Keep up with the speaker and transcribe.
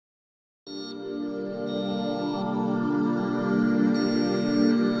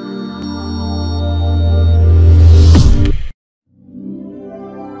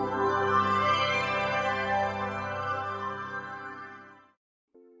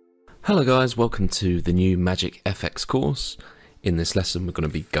Hello guys, welcome to the new Magic FX course. In this lesson we're going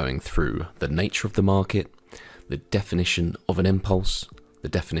to be going through the nature of the market, the definition of an impulse, the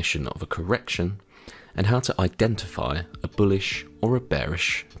definition of a correction, and how to identify a bullish or a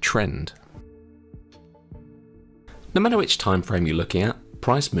bearish trend. No matter which time frame you're looking at,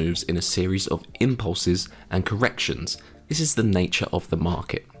 price moves in a series of impulses and corrections. This is the nature of the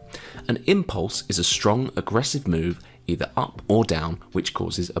market. An impulse is a strong, aggressive move either up or down, which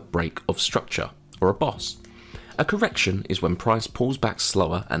causes a break of structure, or a boss. A correction is when price pulls back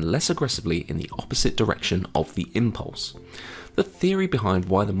slower and less aggressively in the opposite direction of the impulse. The theory behind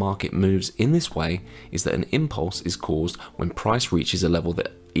why the market moves in this way is that an impulse is caused when price reaches a level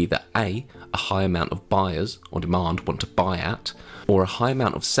that either a high amount of buyers or demand want to buy at, or a high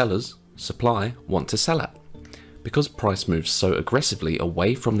amount of sellers, supply, want to sell at. Because price moves so aggressively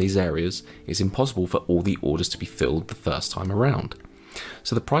away from these areas, it's impossible for all the orders to be filled the first time around.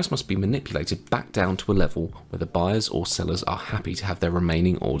 So the price must be manipulated back down to a level where the buyers or sellers are happy to have their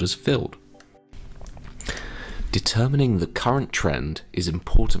remaining orders filled. Determining the current trend is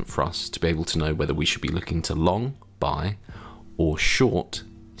important for us to be able to know whether we should be looking to long, buy, or short,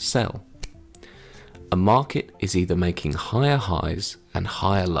 sell. A market is either making higher highs and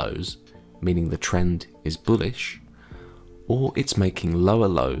higher lows, meaning the trend is bullish, or it's making lower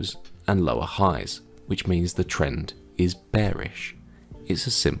lows and lower highs, which means the trend is bearish. It's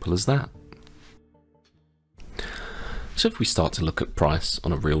as simple as that. So if we start to look at price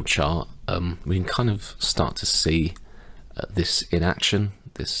on a real chart, we can kind of start to see this in action.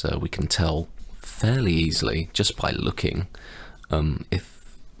 This we can tell fairly easily just by looking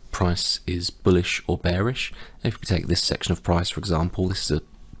if price is bullish or bearish. If we take this section of price, for example, this is a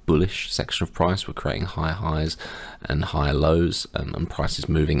bullish section of price. We're creating higher highs and higher lows, and price is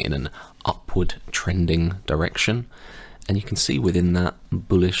moving in an upward trending direction. And you can see within that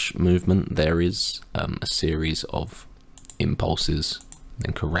bullish movement there is a series of impulses,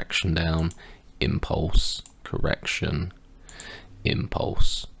 then correction down, impulse, correction,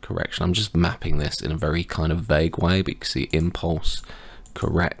 impulse, correction. I'm just mapping this in a very kind of vague way, but you can see impulse,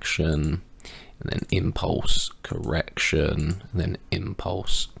 correction, and then impulse, correction, and then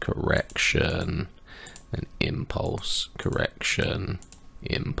impulse, correction, then impulse, correction,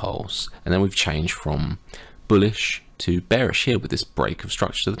 impulse. And then we've changed from bullish to bearish here with this break of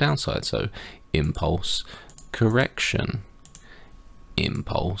structure to the downside. So impulse, correction,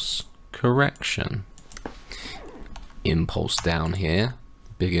 impulse, correction, impulse down here,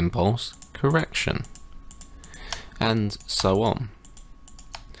 big impulse, correction, and so on.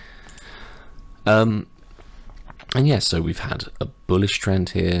 And yeah, so we've had a bullish trend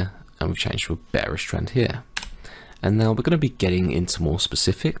here and we've changed to a bearish trend here. And now we're going to be getting into more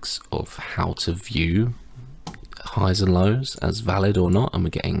specifics of how to view highs and lows as valid or not, and we're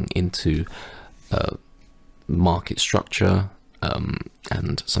getting into market structure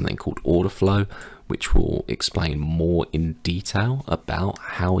and something called order flow, which will explain more in detail about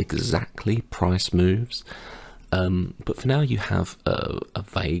how exactly price moves. But for now you have a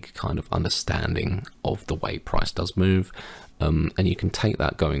vague kind of understanding of the way price does move, and you can take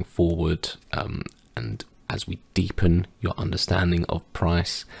that going forward, and as we deepen your understanding of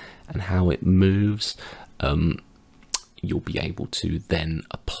price and how it moves, you'll be able to then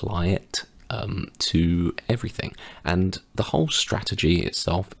apply it to everything. And the whole strategy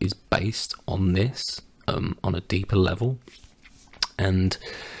itself is based on this, on a deeper level, and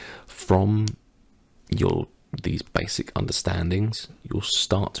from these basic understandings, you'll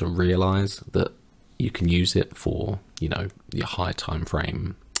start to realize that you can use it for, you know, your high time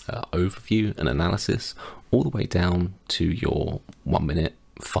frame overview and analysis, all the way down to your 1 minute,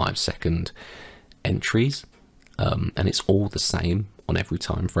 5 second entries, and it's all the same on every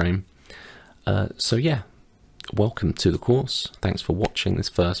time frame. So yeah, welcome to the course. Thanks for watching this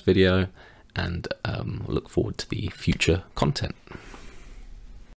first video, and look forward to the future content.